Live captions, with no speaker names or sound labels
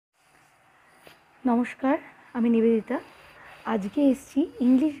নমস্কার, আমি নিবেদিতা। আজকে এসেছি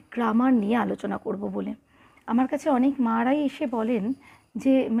ইংলিশ গ্রামার নিয়ে আলোচনা করব বলে। আমার কাছে অনেক মারাই এসে বলেন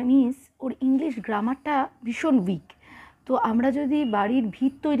যে মিস ওর ইংলিশ গ্রামারটা ভীষণ উইক। তো আমরা যদি বাড়ির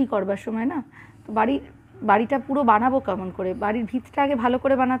ভিত তৈরি করবার সময় না, তো বাড়িটা পুরো বানাবো কেমন করে, বাড়ির ভিতটা আগে ভালো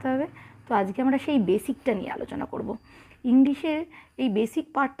করে বানাতে হবে। তো আজকে আমরা সেই বেসিকটা নিয়ে আলোচনা করব। ইংলিশের এই বেসিক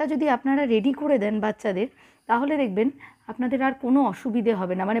পার্টটা যদি আপনারা রেডি করে দেন বাচ্চাদের, তাহলে দেখবেন আপনাদের আর কোনো অসুবিধে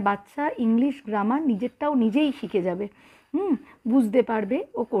হবে না। মানে বাচ্চা ইংলিশ গ্রামার নিজেরটাও নিজেই শিখে যাবে, বুঝতে পারবে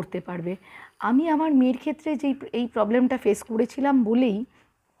ও করতে পারবে। আমি আমার মেয়ের ক্ষেত্রে এই প্রবলেমটা ফেস করেছিলাম বলেই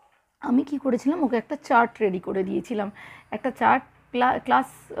আমি কি করেছিলাম, ওকে একটা চার্ট রেডি করে দিয়েছিলাম। একটা চার্ট ক্লাস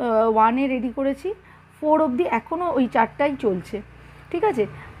 1-এ রেডি করেছি, 4 অবধি এখনও ওই চার্টটাই চলছে। ঠিক আছে,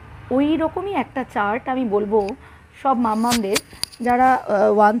 ওই রকমই একটা চার্ট আমি বলবো সব মাম্মামদের, যারা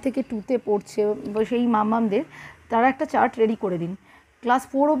 1 থেকে 2-তে পড়ছে, সেই মাম্মামদের তারা একটা চার্ট রেডি করে দিন। ক্লাস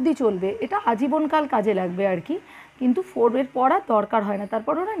 4 অবধি চলবে, এটা আজীবনকাল কাজে লাগবে আর কি। কিন্তু 4-এর পড়া দরকার হয় না,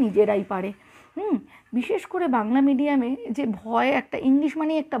 তারপর ওরা নিজেরাই পারে। বিশেষ করে বাংলা মিডিয়ামে যে ভয়, একটা ইংলিশ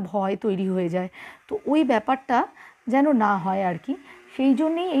মানে একটা ভয় তৈরি হয়ে যায়, তো ওই ব্যাপারটা যেন না হয় আর কি। সেই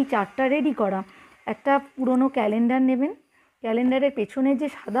জন্যেই এই চার্টটা রেডি করা। একটা পুরনো ক্যালেন্ডার নেবেন, ক্যালেন্ডারের পেছনে যে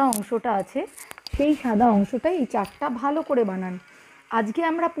সাদা অংশটা আছে, সেই সাদা অংশটাই এই চার্টটা ভালো করে বানান। আজকে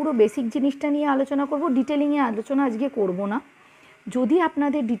আমরা পুরো বেসিক জিনিসটা নিয়ে আলোচনা করব, ডিটেলিংয়ে আলোচনা আজকে করব না। যদি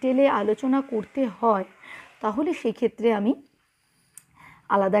আপনাদের ডিটেলে আলোচনা করতে হয় তাহলে সেক্ষেত্রে আমি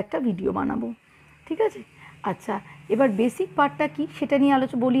আলাদা একটা ভিডিও বানাবো, ঠিক আছে? আচ্ছা, এবার বেসিক পার্টটা কি সেটা নিয়ে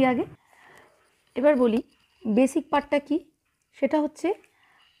বলি আগে। এবার বলি বেসিক পার্টটা কি, সেটা হচ্ছে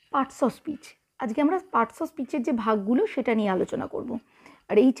পার্টস অফ স্পিচ। আজকে আমরা পার্টস অফ স্পিচের যে ভাগগুলো সেটা নিয়ে আলোচনা করব।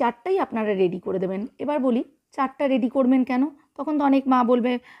 আর এই চার্টটাই আপনারা রেডি করে দেবেন। এবার বলি চার্টটা রেডি করবেন কেন? তখন তো অনেক মা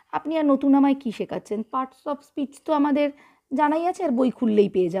বলবে আপনি আর নতুন আমায় কী শেখাচ্ছেন, পার্টস অফ স্পিচ তো আমাদের জানাই আছে, আর বই খুললেই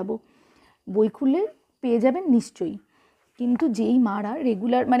পেয়ে যাব। বই খুললে পেয়ে যাবেন নিশ্চয়ই, কিন্তু যেই মারা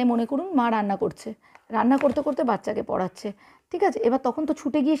রেগুলার, মানে মনে করুন মা রান্না করছে, রান্না করতে করতে বাচ্চাকে পড়াচ্ছে, ঠিক আছে, এবার তখন তো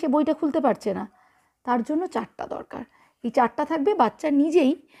ছুটে গিয়ে সে বইটা খুলতে পারছে না, তার জন্য চার্টটা দরকার। এই চার্টটা থাকবে, বাচ্চা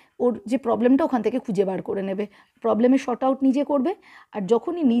নিজেই ওর যে প্রবলেমটা ওখান থেকে খুঁজে বার করে নেবে, প্রবলেমের শর্ট আউট নিজে করবে। আর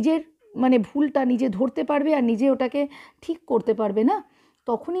যখনই নিজের মানে ভুলটা নিজে ধরতে পারবে আর নিজে ওটাকে ঠিক করতে পারবে না,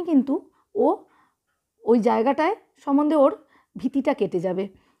 তখনই কিন্তু ও ওই জায়গাটায় সম্বন্ধে ওর ভীতিটা কেটে যাবে,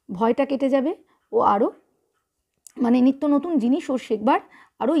 ভয়টা কেটে যাবে, ও আরও মানে নিত্য নতুন জিনিস ওর শেখবার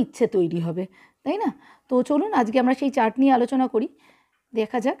আরও ইচ্ছে তৈরি হবে, তাই না? তো চলুন আজকে আমরা সেই চার্ট নিয়ে আলোচনা করি,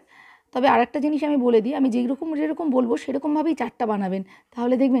 দেখা যাক। তবে আর একটা জিনিস আমি বলে দিই, আমি যেরকম বলবো সেরকমভাবেই চার্টটা বানাবেন,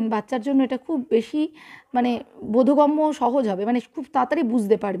 তাহলে দেখবেন বাচ্চার জন্য এটা খুব বেশি মানে বোধগম্য, সহজ হবে, মানে খুব তাড়াতাড়ি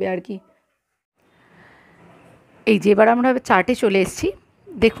বুঝতে পারবে আর কি। এই যে এবার আমরা চার্টে চলে এসেছি,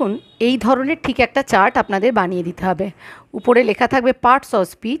 দেখুন এই ধরনের ঠিক একটা চার্ট আপনাদের বানিয়ে দিতে হবে। উপরে লেখা থাকবে পার্টস অফ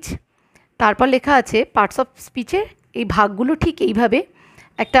স্পিচ, তারপর লেখা আছে পার্টস অফ স্পিচের এই ভাগগুলো ঠিক এইভাবে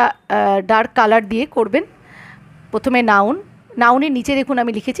একটা ডার্ক কালার দিয়ে করবেন। প্রথমে নাউন, নাউনের নিচে দেখুন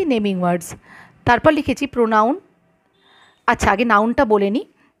আমি লিখেছি নেমিং ওয়ার্ডস, তারপর লিখেছি প্রোনাউন। আচ্ছা, আগে নাউনটা বলে নিই,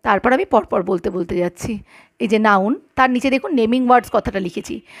 তারপর আমি পরপর বলতে বলতে যাচ্ছি। এই যে নাউন, তার নিচে দেখুন নেমিং ওয়ার্ডস কথাটা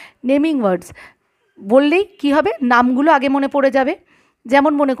লিখেছি। নেমিং ওয়ার্ডস বললেই কি হবে, নামগুলো আগে মনে পড়ে যাবে।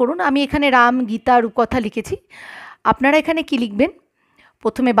 যেমন মনে করুন আমি এখানে রাম, গীতা, রূপকথা লিখেছি, আপনারা এখানে কি লিখবেন,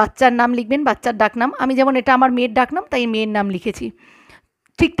 প্রথমে বাচ্চার নাম লিখবেন, বাচ্চার ডাকনাম। আমি যেমন এটা আমার মেয়ের ডাকনাম তাই মেয়ের নাম লিখেছি,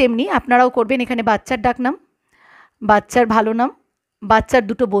 ঠিক তেমনি আপনারাও করবেন। এখানে বাচ্চার ডাকনাম, বাচ্চার ভালো নাম, বাচ্চার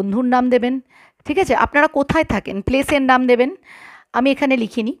দুটো বন্ধুর নাম দেবেন, ঠিক আছে? আপনারা কোথায় থাকেন প্লেসের নাম দেবেন, আমি এখানে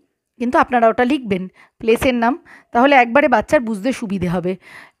লিখিনি কিন্তু আপনারা ওটা লিখবেন প্লেসের নাম, তাহলে একবারে বাচ্চার বুঝতে সুবিধে হবে।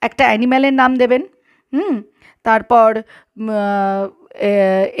 একটা অ্যানিম্যালের নাম দেবেন, তারপর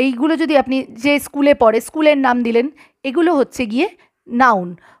এইগুলো যদি আপনি যে স্কুলে পড়ে স্কুলের নাম দিলেন, এগুলো হচ্ছে গিয়ে নাউন,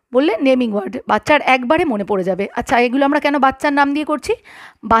 বললে নেমিং ওয়ার্ড, বাচ্চার একবারে মনে পড়ে যাবে। আচ্ছা, এগুলো আমরা কেন বাচ্চার নাম দিয়ে করছি?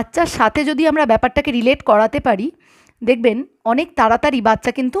 বাচ্চার সাথে যদি আমরা ব্যাপারটাকে রিলেট করাতে পারি, দেখবেন অনেক তাড়াতাড়ি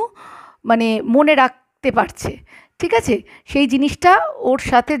বাচ্চা কিন্তু মানে মনে রাখতে পারছে, ঠিক আছে? সেই জিনিসটা ওর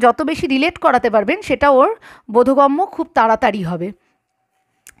সাথে যত বেশি রিলেট করাতে পারবেন, সেটা ওর বোধগম্য খুব তাড়াতাড়ি হবে।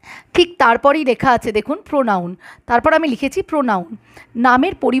 ঠিক তারপরেই লেখা আছে দেখুন প্রোনাউন, তারপর আমি লিখেছি প্রোনাউন,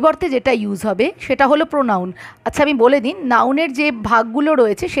 নামের পরিবর্তে যেটা ইউজ হবে সেটা হলো প্রোনাউন। আচ্ছা, আমি বলে দিন নাউনের যে ভাগগুলো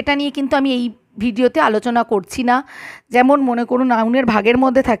রয়েছে সেটা নিয়ে কিন্তু আমি এই ভিডিওতে আলোচনা করছি না। যেমন মনে করুন নাউনের ভাগের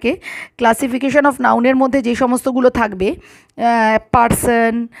মধ্যে থাকে ক্লাসিফিকেশন অফ নাউনের মধ্যে যে সমস্তগুলো থাকবে,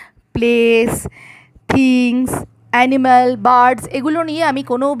 person, place, things, animal, birds, এগুলো নিয়ে আমি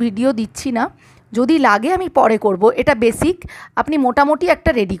কোনো ভিডিও দিচ্ছি না। যদি লাগে আমি পরে করব, এটা বেসিক আপনি মোটামুটি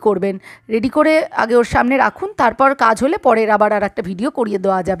একটা রেডি করবেন, রেডি করে আগে ওর সামনে রাখুন, তারপর কাজ হলে পরের আবার আর একটা ভিডিও করিয়ে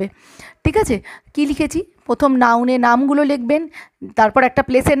দেওয়া যাবে, ঠিক আছে? কী লিখেছি প্রথম নাউনে নামগুলো লিখবেন, তারপর একটা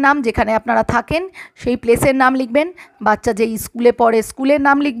প্লেসের নাম যেখানে আপনারা থাকেন সেই প্লেসের নাম লিখবেন, বাচ্চা যেই স্কুলে পড়ে স্কুলের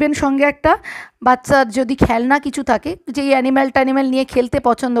নাম লিখবেন সঙ্গে একটা, বাচ্চার যদি খেলনা কিছু থাকে, যেই অ্যানিম্যাল ট্যানিম্যাল নিয়ে খেলতে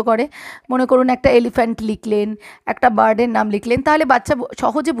পছন্দ করে, মনে করুন একটা এলিফ্যান্ট লিখলেন, একটা বার্ডের নাম লিখলেন, তাহলে বাচ্চা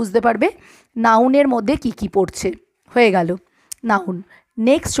সহজে বুঝতে পারবে নাউনের মধ্যে কি কি পড়ছে। হয়ে গেল নাউন।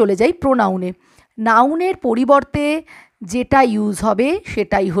 নেক্সট চলে যাই প্রোনাউনে। নাউনের পরিবর্তে যেটা ইউজ হবে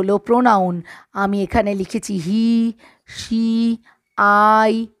সেটাই হলো প্রোনাউন। আমি এখানে লিখেছি হি, she,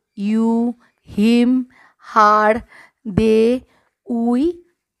 I, you, him, her, they, we,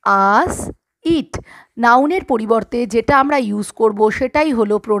 আস, ইট। নাউনের পরিবর্তে যেটা আমরা ইউজ করব সেটাই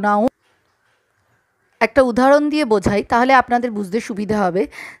হলো প্রোনাউন। একটা উদাহরণ দিয়ে বোঝাই তাহলে আপনাদের বুঝতে সুবিধা হবে।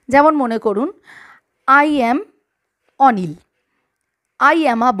 যেমন মনে করুন I am Anil, I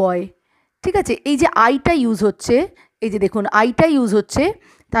am আ বয়। ঠিক আছে, এই যে আইটা ইউজ হচ্ছে, এই যে দেখুন আইটা ইউজ হচ্ছে,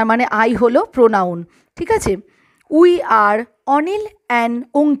 তার মানে আই হলো প্রোনাউন। ঠিক আছে, we are Anil and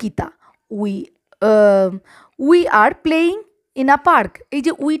Ankita, we we are playing in a park. এই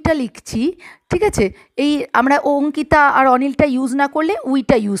যে উইটা লিখছি, ঠিক আছে, এই আমরা অঙ্কিতা আর অনিলটা ইউজ না করলে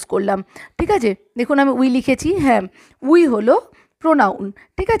উইটা ইউজ করলাম। ঠিক আছে, দেখুন আমি উই লিখেছি, হ্যাঁ উই হলো প্রোনাউন।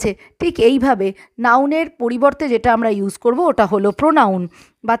 ঠিক আছে, ঠিক এইভাবে নাউনের পরিবর্তে যেটা আমরা ইউজ করব ওটা হলো প্রোনাউন।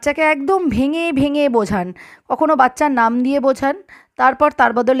 বাচ্চাকে একদম ভেঙে ভেঙে বোঝান, কখনো বাচ্চার নাম দিয়ে বোঝান, তারপর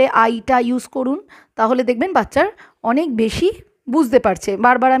তার বদলে আইটা ইউজ করুন, তাহলে দেখবেন বাচ্চার অনেক বেশি বুঝতে পারছে।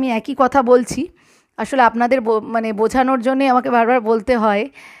 বারবার আমি একই কথা বলছি, আসলে আপনাদের মানে বোঝানোর জন্যে আমাকে বারবার বলতে হয়,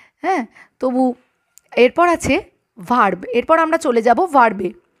 হ্যাঁ। তবু এরপর আছে ভার্ব, এরপর আমরা চলে যাব ভার্বে।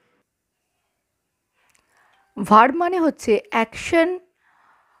 ভার্ব মানে হচ্ছে action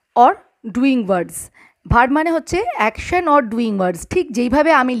or doing words. Verb মানে হচ্ছে অ্যাকশন অর ডুইং ওয়ার্ডস। ঠিক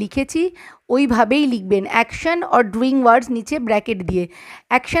যেইভাবে আমি লিখেছি ওইভাবেই লিখবেন, অ্যাকশন অর ডুইং ওয়ার্ডস নিচে ব্র্যাকেট দিয়ে।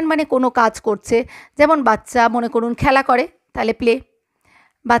 অ্যাকশন মানে কোনো কাজ করছে, যেমন বাচ্চা মনে করুন খেলা করে তাহলে প্লে,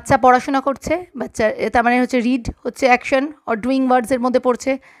 বাচ্চা পড়াশোনা করছে, বাচ্চা তার মানে হচ্ছে রিড হচ্ছে অ্যাকশন অর ডুইং ওয়ার্ডসের মধ্যে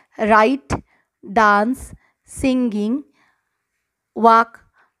পড়ছে। Right, dance, singing, walk,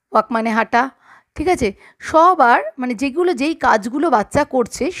 walk মানে হাঁটা। ঠিক আছে, সব আর মানে যেগুলো যেই কাজগুলো বাচ্চা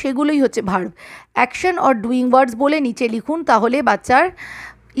করছে সেগুলোই হচ্ছে ভার্ব। অ্যাকশন অর ডুইং ওয়ার্ডস বলে নিচে লিখুন, তাহলে বাচ্চার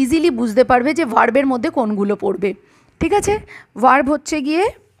ইজিলি বুঝতে পারবে যে ভার্বের মধ্যে কোনগুলো পড়বে। ঠিক আছে, ভার্ব হচ্ছে গিয়ে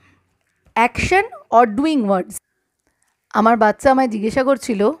অ্যাকশন অর ডুইং ওয়ার্ডস। আমার বাচ্চা আমায় জিজ্ঞাসা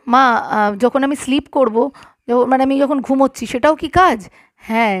করছিল, মা যখন আমি স্লিপ করব, মানে আমি যখন ঘুমোচ্ছি সেটাও কি কাজ?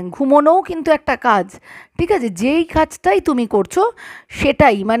 হ্যাঁ, ঘুমোনোও কিন্তু একটা কাজ। ঠিক আছে, যেই কাজটাই তুমি করছো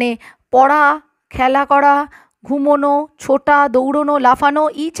সেটাই, মানে পড়া, খেলা করা, ঘুমোনো, ছোটা, দৌড়নো, লাফানো,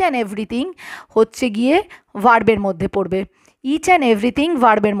 ইচ অ্যান্ড এভরিথিং হচ্ছে গিয়ে ভার্বের মধ্যে পড়বে। ইচ অ্যান্ড এভরিথিং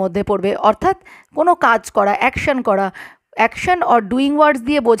ভার্বের মধ্যে পড়বে, অর্থাৎ কোনো কাজ করা, অ্যাকশন করা। অ্যাকশন অর ডুইং ওয়ার্ডস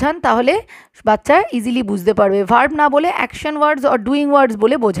দিয়ে বোঝান, তাহলে বাচ্চা ইজিলি বুঝতে পারবে। ভার্ব না বলে অ্যাকশন ওয়ার্ডস অর ডুইং ওয়ার্ডস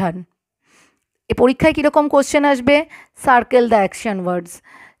বলে বোঝান। এ পরীক্ষায় কীরকম কোশ্চেন আসবে? সার্কেল দ্য অ্যাকশন ওয়ার্ডস।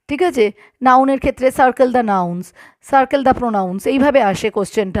 ঠিক আছে, নাউনের ক্ষেত্রে circle the nouns, circle the pronounce, এইভাবে আসে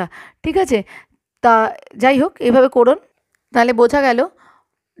কোশ্চেনটা। ঠিক আছে, তা যাই হোক এইভাবে করুন, তাহলে বোঝা গেল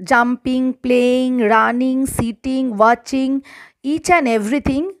jumping, playing, running, sitting, watching, each and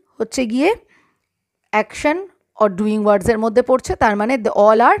everything হচ্ছে গিয়ে অ্যাকশন অর ডুইং ওয়ার্ডসের মধ্যে পড়ছে, তার মানে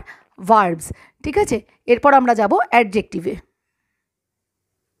অল আর ভার্বস। ঠিক আছে, এরপর আমরা যাব অ্যাডজেক্টিভে।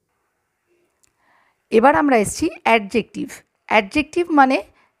 এবার আমরা এসেছি অ্যাডজেক্টিভ। অ্যাডজেক্টিভ মানে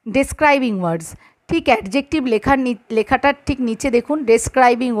ডেসক্রাইবিং ওয়ার্ডস। ঠিক অ্যাডজেক্টিভ লেখাটার ঠিক নিচে দেখুন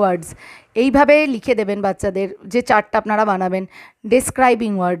ডেসক্রাইবিং ওয়ার্ডস, এইভাবে লিখে দেবেন বাচ্চাদের যে চার্টটা আপনারা বানাবেন।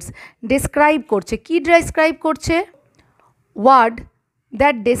 ডেসক্রাইবিং ওয়ার্ডস, ডেসক্রাইব করছে, কি ডেসক্রাইব করছে? Word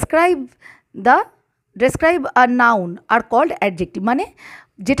that describe a noun are called adjective, মানে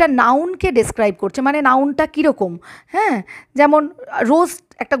যেটা নাউনকে ডেসক্রাইব করছে, মানে নাউনটা কীরকম। হ্যাঁ, যেমন রোজ,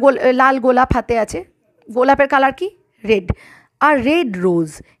 একটা লাল গোলাপ হাতে আছে, গোলাপের কালার কি? রেড। আর রেড রোজ,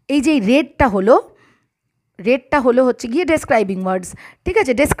 এই যে রেডটা হলো হচ্ছে গিয়ে ডেসক্রাইবিং ওয়ার্ডস। ঠিক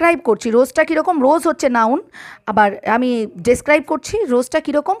আছে, ডেসক্রাইব করছি রোজটা কীরকম, রোজ হচ্ছে নাউন, আবার আমি ডেসক্রাইব করছি রোজটা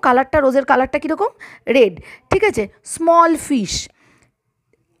কীরকম, কালারটা, রোজের কালারটা কীরকম? রেড। ঠিক আছে, small fish,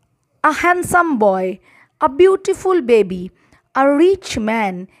 a handsome boy, a beautiful baby, a rich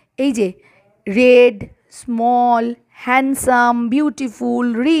man. এই যে red, small, handsome, beautiful,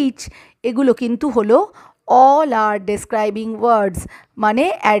 rich, এগুলো কিন্তু হলো অল আর ডেসক্রাইবিং ওয়ার্ডস, মানে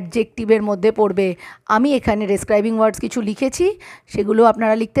অ্যাডজেক্টিভের মধ্যে পড়বে। আমি এখানে ডেসক্রাইবিং ওয়ার্ডস কিছু লিখেছি, সেগুলো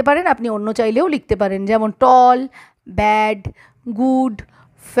আপনারা লিখতে পারেন, আপনি অন্য চাইলেও লিখতে পারেন, যেমন টল, ব্যাড, গুড,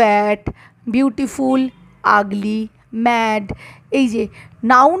 ফ্যাট, বিউটিফুল, আগলি, ম্যাড। এই যে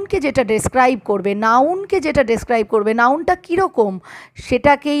নাউনকে যেটা ডেসক্রাইব করবে, নাউনটা কীরকম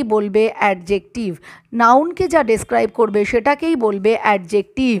সেটাকেই বলবে অ্যাডজেক্টিভ। নাউনকে যা ডেসক্রাইব করবে সেটাকেই বলবে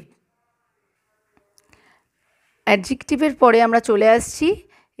অ্যাডজেক্টিভ। অ্যাডজেক্টিভের পরে আমরা চলে আসছি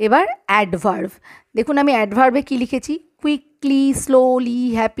এবার অ্যাডভার্ব। দেখুন আমি অ্যাডভার্বে কী লিখেছি, quickly, slowly,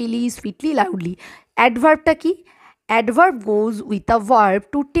 happily, sweetly, loudly. অ্যাডভার্বটা কি? Adverb goes with a verb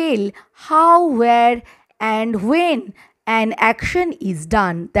to tell how, where and when an action is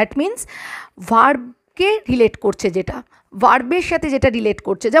done. That means ভার্বকে relate করছে, যেটা ভার্বের সাথে যেটা রিলেট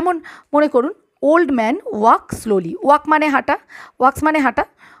করছে। যেমন মনে করুন old man walk slowly. Walk মানে হাঁটা,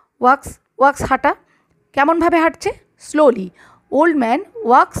 ওয়াক্স হাঁটা। কেমনভাবে হাঁটছে? Slowly. Old man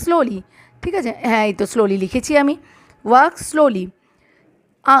walk slowly. ঠিক আছে, হ্যাঁ এই তো স্লোলি লিখেছি আমি, ওয়াক স্লোলি।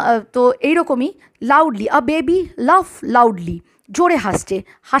 তো এইরকমই লাউডলি, আ বেবি লাভ লাউডলি, জোরে হাসছে।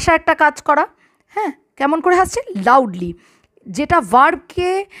 হাসা একটা কাজ করা, হ্যাঁ কেমন করে হাসছে? লাউডলি। যেটা ভার্বকে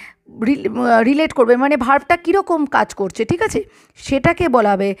রিলেট করবে, মানে ভার্বটা কীরকম কাজ করছে, ঠিক আছে, সেটাকে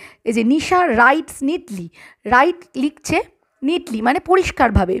বলা হবে। এই যে নিশা রাইটস নিটলি, রাইট লিখছে, নিটলি মানে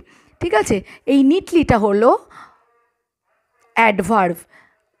পরিষ্কারভাবে, ঠিক আছে। এই নিটলিটা হলো অ্যাডভার্ব।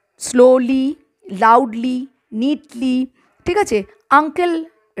 স্লোলি, লাউডলি, নিটলি, ঠিক আছে। আঙ্কেল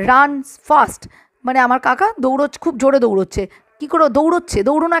রানস ফাস্ট, মানে আমার কাকা খুব জোরে দৌড়চ্ছে। কী করে দৌড়চ্ছে?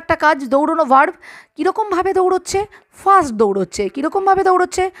 দৌড়ানো একটা কাজ, দৌড়ানো ভার্ব। কীরকমভাবে দৌড়চ্ছে? ফাস্ট দৌড়চ্ছে। কীরকমভাবে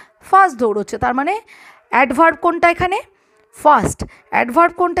দৌড়চ্ছে? ফাস্ট দৌড়চ্ছে। তার মানে অ্যাডভার্ব কোনটা এখানে? ফাস্ট।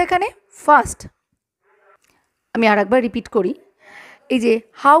 অ্যাডভার্ব কোনটা এখানে? ফাস্ট। আমি আর একবার রিপিট করি। এই যে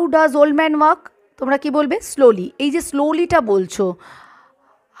how does old man walk, তোমরা কি বলবে? স্লোলি। এই যে স্লোলিটা বলছো,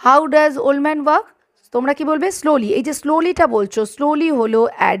 how does old man walk, তোমরা কি বলবে? স্লোলি। এই যে স্লোলিটা বলছো, স্লোলি হলো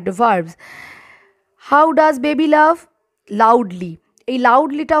adverbs. How does baby love, loudly. এই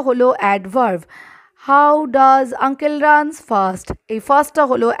লাউডলিটা হলো adverb. How does uncle runs fast, এই ফাস্টটা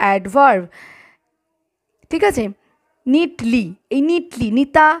হলো অ্যাডভার্ব, ঠিক আছে। নিটলি, এই নিটলি,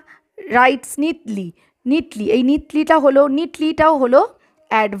 নিতা রাইটস নিটলি, নিটলি, এই নিটলিটাও হলো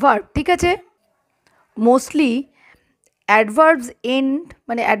অ্যাডভার্ব, ঠিক আছে। মোস্টলি অ্যাডভার্বস এন্ড,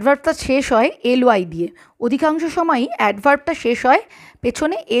 মানে অ্যাডভার্বটা শেষ হয় এলওয়াই দিয়ে। অধিকাংশ সময়ই অ্যাডভার্বটা শেষ হয়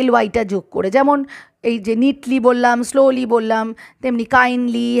পেছনে এলওয়াইটা যোগ করে। যেমন এই যে নিটলি বললাম, স্লোলি বললাম, তেমনি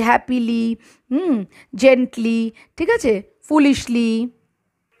কাইন্ডলি, হ্যাপিলি, জেন্টলি, ঠিক আছে, ফুলিশলি।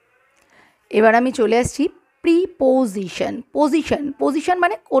 এবার আমি চলে আসছি প্রিপোজিশন। পজিশন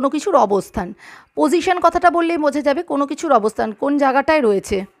মানে কোনো কিছুর অবস্থান। পজিশন কথাটা বললেই বোঝা যাবে কোনো কিছুর অবস্থান কোন জায়গাটায়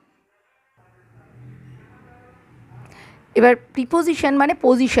রয়েছে। এবার প্রিপোজিশন মানে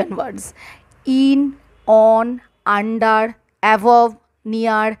position words. In, on, under, above,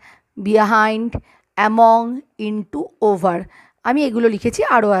 near, behind, among, into, over. আমি এগুলো লিখেছি,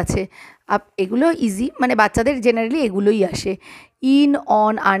 আরও আছে। এগুলো ইজি, মানে বাচ্চাদের জেনারেলি এগুলোই আসে। ইন,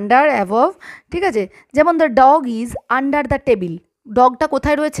 অন, আন্ডার, অ্যাবভ, ঠিক আছে। যেমন the dog is under the table. ডগটা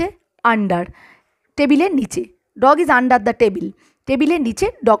কোথায় রয়েছে? আন্ডার, টেবিলের নিচে। Dog is under the table, টেবিলের নিচে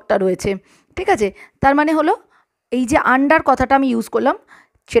ডগটা রয়েছে, ঠিক আছে। তার মানে হলো এই যে আন্ডার কথাটা আমি ইউজ করলাম,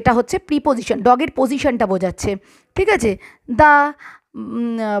 সেটা হচ্ছে প্রিপোজিশন, ডগের পজিশনটা বোঝাচ্ছে, ঠিক আছে। The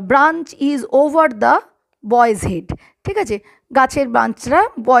branch is over the boys head, ঠিক আছে, গাছের ব্রাঞ্চটা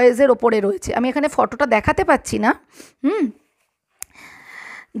বয়েজের ওপরে রয়েছে। আমি এখানে ফটোটা দেখাতে পাচ্ছি না।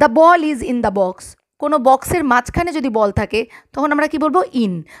 The ball is in the box. কোনো বক্সের মাঝখানে যদি বল থাকে তখন আমরা কি বলবো?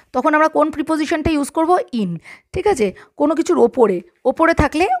 ইন। তখন আমরা কোন প্রিপোজিশনটা ইউজ করব? ইন, ঠিক আছে। কোনো কিছুর ওপরে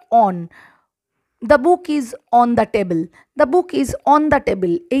থাকলে on. The book is on the table, the book is on the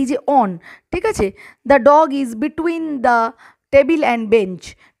table, এই যে অন, ঠিক আছে। The dog is between the table and bench,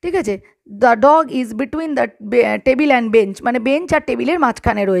 ঠিক আছে। The dog is between the table and bench, মানে বেঞ্চ আর টেবিলের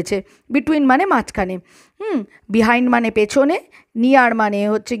মাঝখানে রয়েছে। বিটুইন মানে মাঝখানে। বিহাইন্ড মানে পেছনে, নিয়ার মানে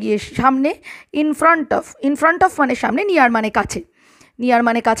হচ্ছে গিয়ে সামনে, ইন ফ্রন্ট অফ মানে সামনে, নিয়ার মানে কাছে,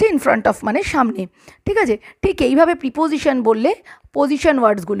 ইন ফ্রন্ট অফ মানে সামনে, ঠিক আছে। ঠিক এইভাবে প্রিপোজিশন বললে পজিশন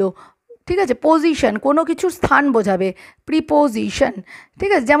ওয়ার্ডসগুলো, ঠিক আছে। পজিশন কোনো কিছুর স্থান বোঝাবে, প্রিপোজিশন,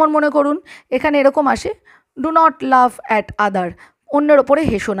 ঠিক আছে। যেমন মনে করুন এখানে এরকম আসে, ডু নট লাভ অ্যাট আদার, অন্যের ওপরে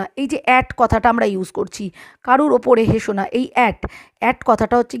হেসো না। এই যে অ্যাট কথাটা আমরা ইউজ করছি, কারুর ওপরে হেসো না, এই অ্যাট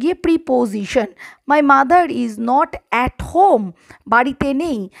কথাটা হচ্ছে গিয়ে preposition. My mother is not at home, বাড়িতে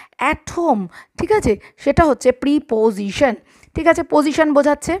নেই, অ্যাট হোম, ঠিক আছে, সেটা হচ্ছে প্রিপোজিশন, ঠিক আছে, পজিশন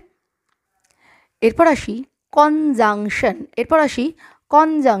বোঝাচ্ছে। এরপর আসি কনজাংশন।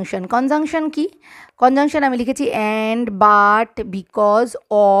 কনজাংশন কি? কনজাংশন আমি লিখেছি and, but, because,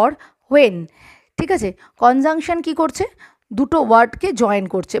 or, when, ঠিক আছে। কনজাংশন কি করছে? দুটো ওয়ার্ডকে জয়েন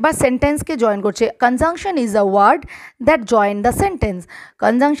করছে বা সেন্টেন্সকে জয়েন করছে। Conjunction is a word that join the sentence.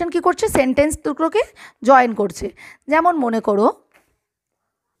 Conjunction কী করছে? সেন্টেন্স দুটোকে জয়েন করছে। যেমন মনে করো,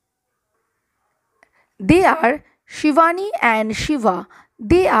 দে আর Shivani and Shiba.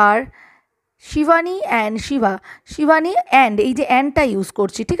 They R Shivani and Shiba. Shivani and, এই যে অ্যান্ডটা ইউজ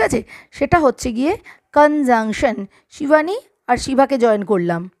করছি, ঠিক আছে, সেটা হচ্ছে গিয়ে কনজাংশন। শিবানী আর শিবাকে জয়েন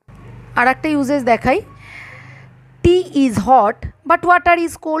করলাম। আর একটা ইউজেস দেখাই, টি is hot but water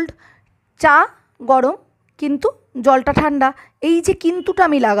is cold. চা গরম কিন্তু জলটা ঠান্ডা। এই যে কিন্তুটা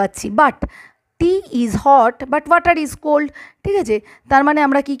আমি লাগাচ্ছি, but T is hot but water is cold, ঠিক আছে। তার মানে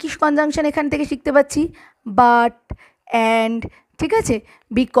আমরা কী কী কনজাংশন এখান থেকে শিখতে পাচ্ছি? বাট, অ্যান্ড, ঠিক আছে,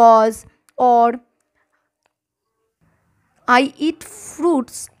 because, or. I eat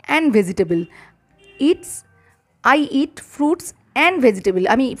fruits and vegetable. I eat fruits and vegetable.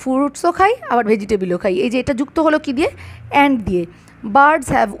 আমি ফ্রুটসও খাই আবার ভেজিটেবলও খাই। এই যে এটা যুক্ত হলো কী দিয়ে? অ্যান্ড দিয়ে। Birds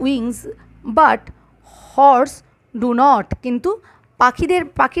have wings but horse do not. কিন্তু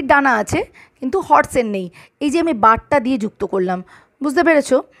পাখির ডানা আছে কিন্তু হর্সের নেই। এই যে আমি বার্ডটা দিয়ে যুক্ত করলাম, বুঝতে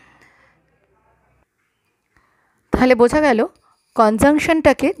পেরেছো? তাহলে বোঝা গেল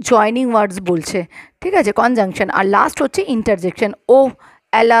কনজাংশনটাকে জয়নিং ওয়ার্ডস বলছে, ঠিক আছে, কনজাংশন। আর লাস্ট হচ্ছে ইন্টারজেকশন। ও,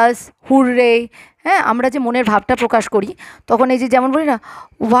 অ্যালাস, হুররে। হ্যাঁ, আমরা যে মনের ভাবটা প্রকাশ করি তখন এই যে যেমন বলি না,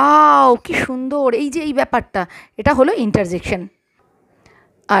 ওয়াও কি সুন্দর, এই যে এই ব্যাপারটা, এটা হলো ইন্টারজেকশন।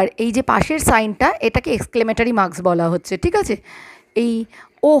 আর এই যে পাশের সাইনটা, এটাকে এক্সক্লেমেটারি মার্কস বলা হচ্ছে, ঠিক আছে। এই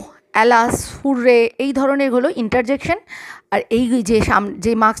ও, অ্যালাস, হুররে এই ধরনের হলো ইন্টারজেকশন। আর এই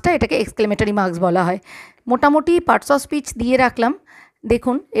যে মার্কসটা, এটাকে এক্সক্লেমেটারি মার্কস বলা হয়। মোটামুটি পার্টস অফ স্পিচ দিয়ে রাখলাম।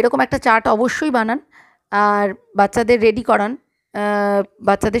 দেখুন, এরকম একটা চার্ট অবশ্যই বানান আর বাচ্চাদের রেডি করান।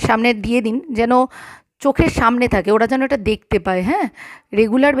 বাচ্চাদের সামনে দিয়ে দিন, যেন চোখের সামনে থাকে, ওরা যেন এটা দেখতে পায়। হ্যাঁ,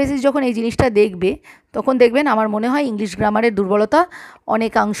 রেগুলার বেসিস যখন এই জিনিসটা দেখবে, তখন দেখবেন আমার মনে হয় ইংলিশ গ্রামারের দুর্বলতা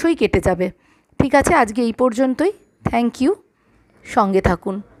অনেকাংশই কেটে যাবে। ঠিক আছে, আজকে এই পর্যন্তই। থ্যাংক ইউ, সঙ্গে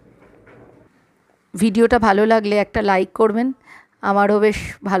থাকুন। ভিডিওটা ভালো লাগলে একটা লাইক করবেন, আমারও বেশ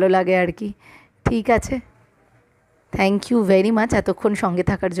ভালো লাগে আর কি। ঠিক আছে, থ্যাংক ইউ ভেরি মাচ এতক্ষণ সঙ্গে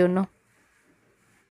থাকার জন্য।